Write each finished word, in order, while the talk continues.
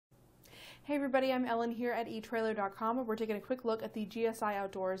Hey everybody, I'm Ellen here at etrailer.com, and we're taking a quick look at the GSI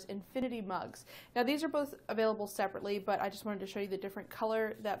Outdoors Infinity Mugs. Now these are both available separately, but I just wanted to show you the different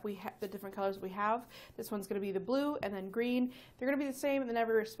colors that we have. This one's going to be the blue and then green. They're going to be the same in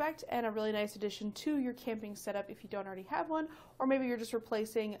every respect, and a really nice addition to your camping setup if you don't already have one, or maybe you're just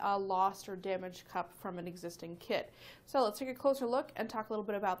replacing a lost or damaged cup from an existing kit. So let's take a closer look and talk a little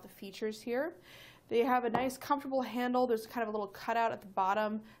bit about the features here. They have a nice comfortable handle. There's kind of a little cutout at the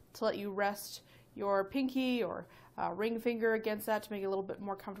bottom to let you rest your pinky or ring finger against that to make it a little bit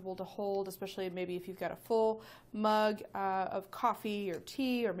more comfortable to hold, especially maybe if you've got a full mug of coffee or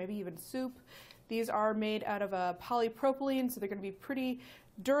tea or maybe even soup. These are made out of polypropylene, so they're going to be pretty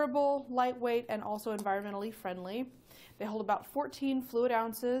durable, lightweight, and also environmentally friendly. They hold about 14 fluid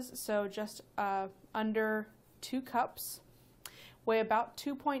ounces, so just under 2 cups. Weigh about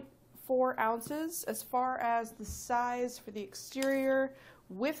 2.4 ounces. As far as the size for the exterior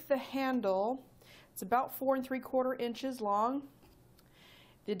with the handle, it's about 4 3/4 inches long.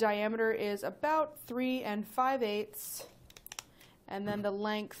 The diameter is about 3 5/8, and then the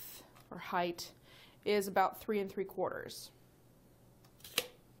length or height is about 3 3/4.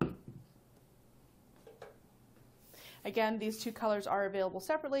 Again, these two colors are available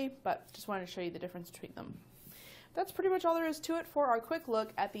separately, but just wanted to show you the difference between them. That's pretty much all there is to it for our quick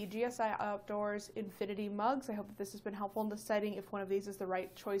look at the GSI Outdoors Infinity Mugs. I hope that this has been helpful in deciding if one of these is the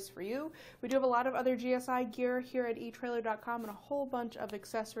right choice for you. We do have a lot of other GSI gear here at etrailer.com and a whole bunch of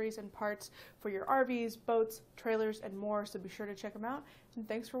accessories and parts for your RVs, boats, trailers, and more, so be sure to check them out. And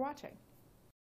thanks for watching.